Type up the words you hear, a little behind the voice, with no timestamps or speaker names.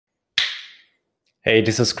Hey,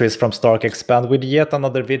 this is Chris from Stark Expand with yet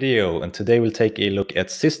another video, and today we'll take a look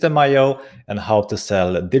at System.io and how to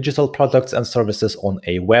sell digital products and services on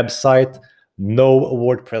a website. No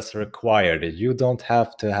WordPress required. You don't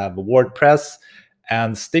have to have WordPress,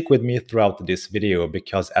 and stick with me throughout this video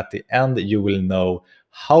because at the end you will know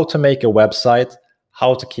how to make a website,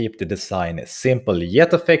 how to keep the design simple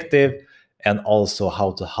yet effective, and also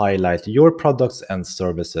how to highlight your products and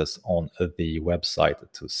services on the website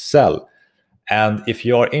to sell. And if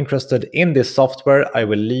you are interested in this software, I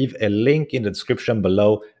will leave a link in the description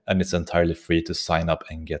below, and it's entirely free to sign up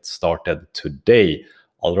and get started today.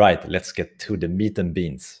 All right, let's get to the meat and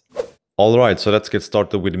beans. All right, so let's get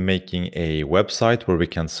started with making a website where we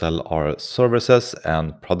can sell our services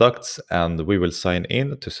and products, and we will sign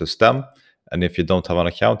in to System. And if you don't have an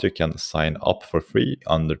account, you can sign up for free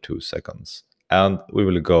under 2 seconds. And we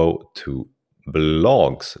will go to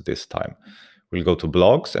blogs this time. We'll go to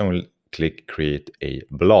blogs and we'll click create a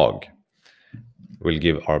blog. We'll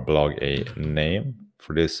give our blog a name.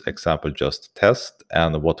 For this example, just test,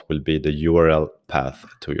 and what will be the URL path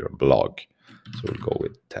to your blog. So we'll go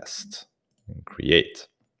with test and create.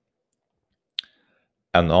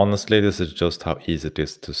 And honestly, this is just how easy it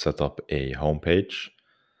is to set up a homepage.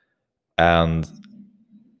 And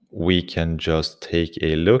we can just take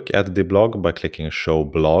a look at the blog by clicking show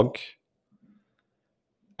blog.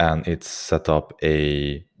 And it's set up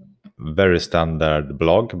a very standard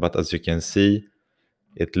blog, but as you can see,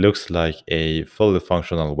 it looks like a fully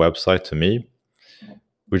functional website to me.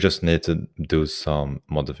 We just need to do some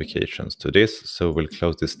modifications to this. So we'll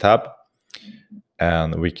close this tab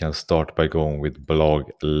and we can start by going with blog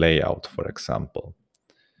layout, for example.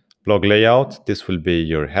 Blog layout, this will be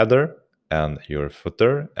your header and your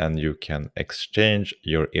footer, and you can exchange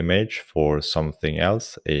your image for something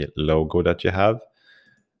else, a logo that you have.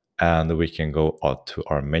 And we can go out to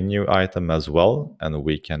our menu item as well, and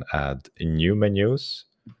we can add new menus.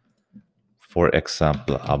 For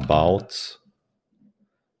example, about.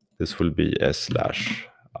 This will be a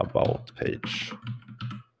 /about page.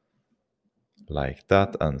 Like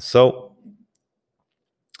that and so.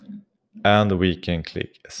 And we can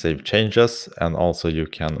click save changes, and also you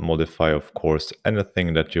can modify, of course,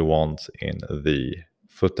 anything that you want in the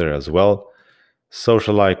footer as well.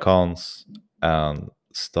 Social icons and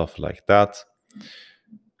stuff like that.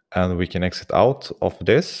 And we can exit out of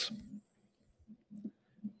this,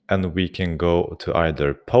 and we can go to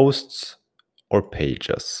either posts or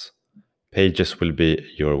pages. Pages will be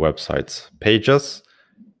your website's pages,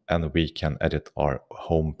 and we can edit our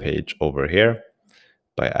home page over here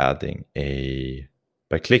by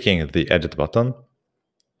clicking the edit button.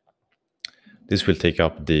 This will take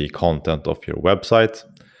up the content of your website.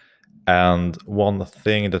 And one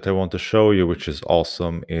thing that I want to show you, which is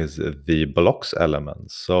awesome, is the blocks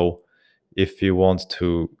element. So if you want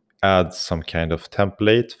to add some kind of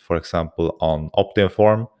template, for example, on opt-in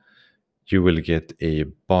form, you will get a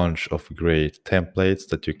bunch of great templates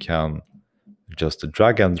that you can just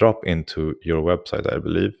drag and drop into your website, I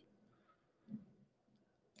believe.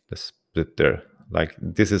 Let's put it there. Like,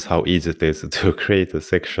 this is how easy it is to create a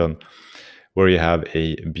section where you have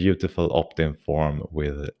a beautiful opt-in form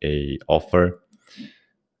with a offer.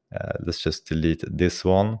 Let's just delete this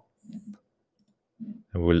one,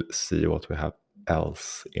 and we'll see what we have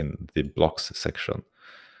else in the blocks section.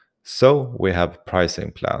 So we have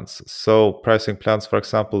pricing plans. So pricing plans, for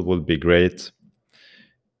example, will be great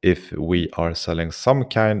if we are selling some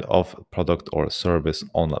kind of product or service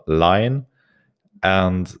online.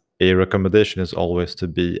 And a recommendation is always to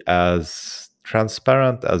be as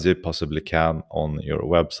transparent as you possibly can on your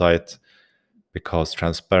website, because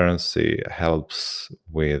transparency helps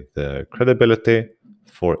with the credibility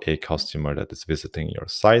for a customer that is visiting your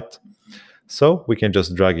site. So we can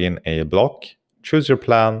just drag in a block, choose your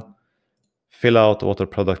plan, fill out what the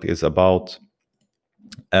product is about.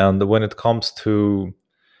 And when it comes to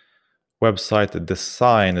website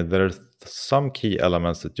design, there are some key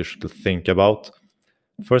elements that you should think about.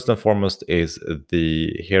 First and foremost is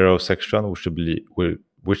the hero section,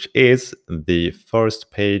 which is the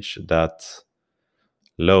first page that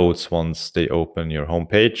loads once they open your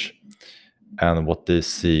homepage, and what they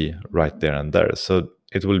see right there and there. So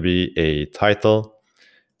it will be a title,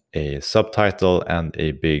 a subtitle, and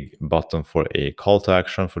a big button for a call to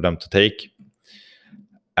action for them to take.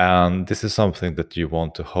 And this is something that you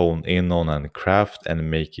want to hone in on and craft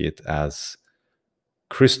and make it as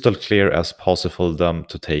crystal clear as possible them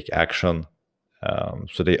to take action,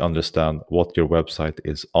 so they understand what your website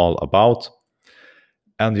is all about.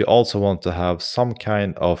 And you also want to have some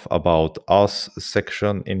kind of about us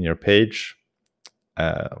section in your page,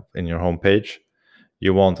 in your homepage.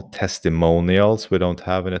 You want testimonials. We don't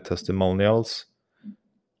have any testimonials.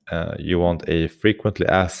 You want a frequently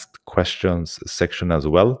asked questions section as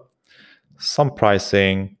well. Some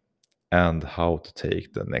pricing and how to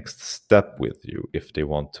take the next step with you if they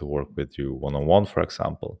want to work with you one-on-one, for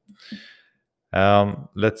example.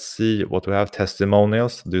 Let's see what we have.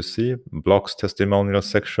 Testimonials. Do you see blocks testimonial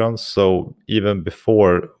section? So even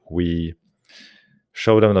before we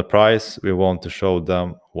show them the price, we want to show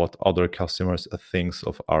them what other customers think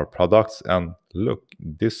of our products. And look,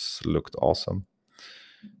 this looked awesome.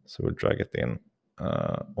 So we'll drag it in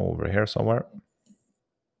over here somewhere,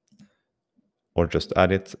 or just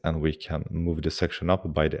add it, and we can move the section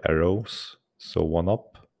up by the arrows. So one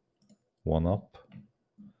up, one up,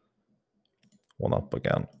 one up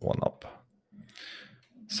again, one up.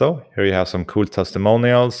 So here you have some cool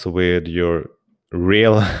testimonials with your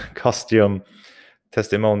real costume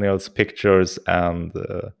testimonials, pictures, and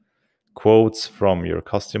quotes from your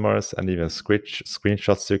customers, and even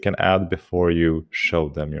screenshots you can add before you show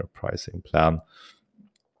them your pricing plan.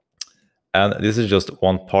 And this is just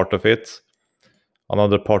one part of it.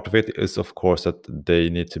 Another part of it is, of course, that they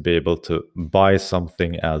need to be able to buy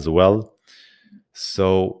something as well.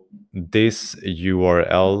 So this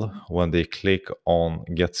URL, when they click on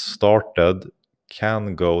Get Started,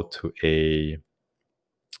 can go to a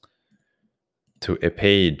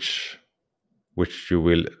page which you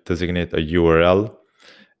will designate a URL.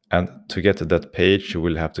 And to get to that page, you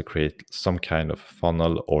will have to create some kind of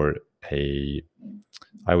funnel or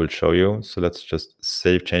I will show you. So let's just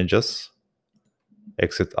save changes,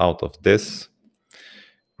 exit out of this.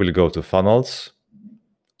 We'll go to funnels.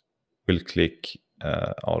 We'll click,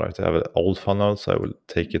 all right, I have an old funnel, so I will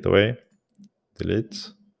take it away, delete.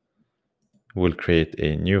 We'll create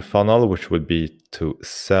a new funnel, which would be to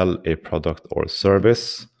sell a product or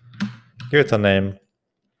service. Give it a name.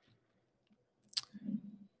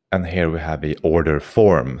 And here we have a order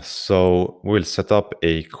form. So we'll set up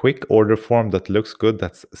a quick order form that looks good,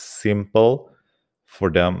 that's simple for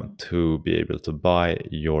them to be able to buy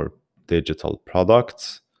your digital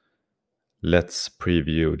products. Let's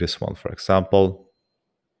preview this one, for example.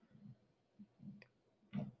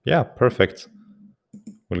 Yeah, perfect.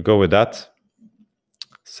 We'll go with that.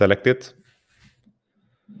 Select it.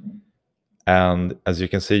 And as you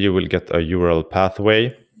can see, you will get a URL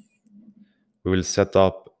pathway. We will set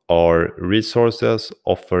up our resources,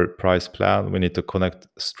 offer, price plan. We need to connect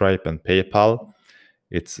Stripe and PayPal.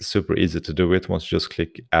 It's super easy to do it once you just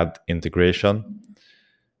click Add Integration.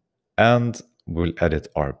 And we'll edit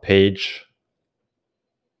our page.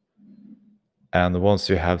 And once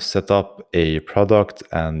you have set up a product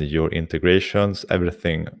and your integrations,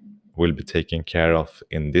 everything will be taken care of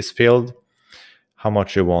in this field. How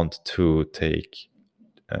much you want to take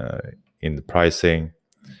in the pricing.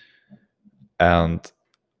 And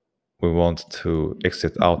we want to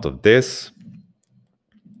exit out of this.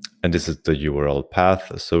 And this is the URL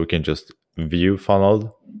path. So we can just view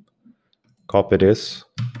funnel, copy this,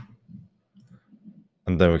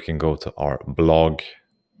 and then we can go to our blog,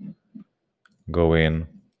 go in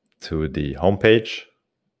to the homepage,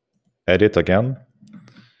 edit again.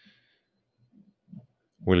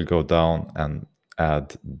 We'll go down and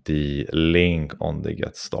add the link on the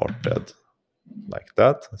Get Started like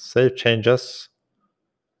that. Save changes.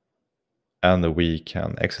 And we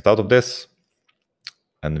can exit out of this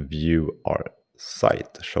and view our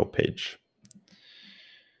site show page.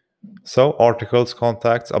 So articles,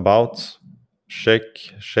 contacts, about, check,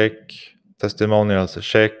 testimonials,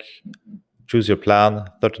 check, choose your plan,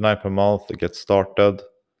 $39 per month to get started,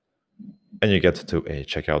 and you get to a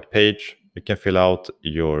checkout page. You can fill out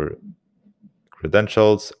your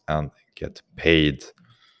credentials and get paid.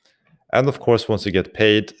 And of course, once you get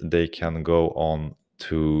paid, they can go on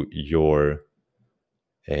to your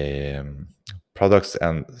products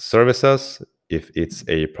and services. If it's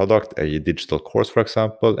a product, a digital course, for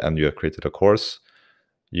example, and you have created a course,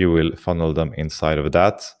 you will funnel them inside of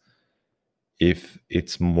that. If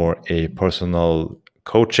it's more a personal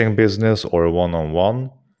coaching business or a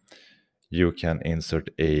one-on-one, you can insert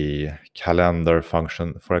a calendar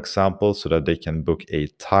function, for example, so that they can book a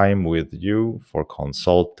time with you for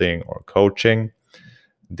consulting or coaching.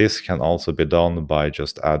 This can also be done by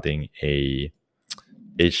just adding a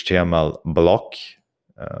HTML block.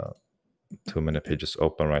 Too many pages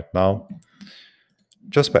open right now.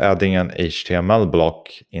 Just by adding an HTML block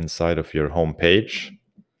inside of your home page.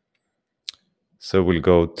 So we'll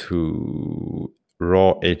go to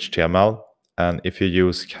raw HTML. And if you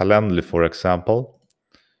use Calendly, for example,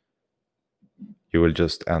 you will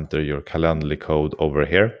just enter your Calendly code over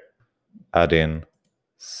here, add in,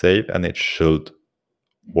 save, and it should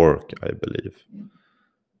work, I believe.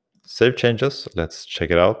 Save changes. Let's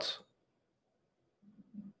check it out.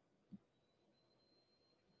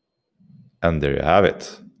 And there you have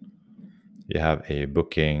it. You have a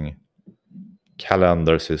booking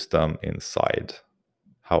calendar system inside.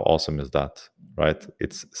 How awesome is that, right?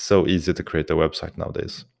 It's so easy to create a website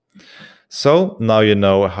nowadays. So now you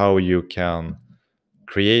know how you can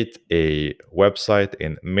create a website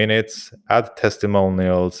in minutes, add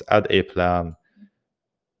testimonials, add a plan,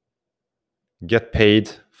 get paid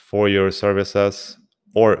for your services,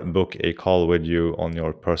 or book a call with you on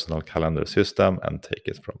your personal calendar system and take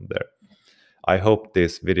it from there. I hope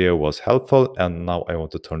this video was helpful, and now I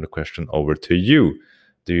want to turn the question over to you.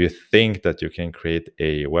 Do you think that you can create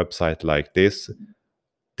a website like this?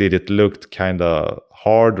 Did it look kind of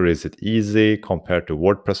hard, or is it easy compared to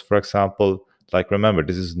WordPress, for example? Like, remember,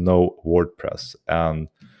 this is no WordPress, and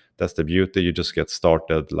that's the beauty. You just get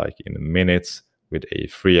started like in minutes with a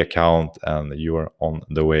free account, and you are on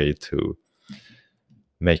the way to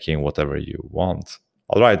making whatever you want.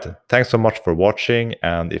 All right, thanks so much for watching,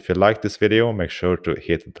 and if you like this video, make sure to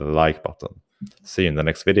hit the like button. See you in the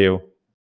next video.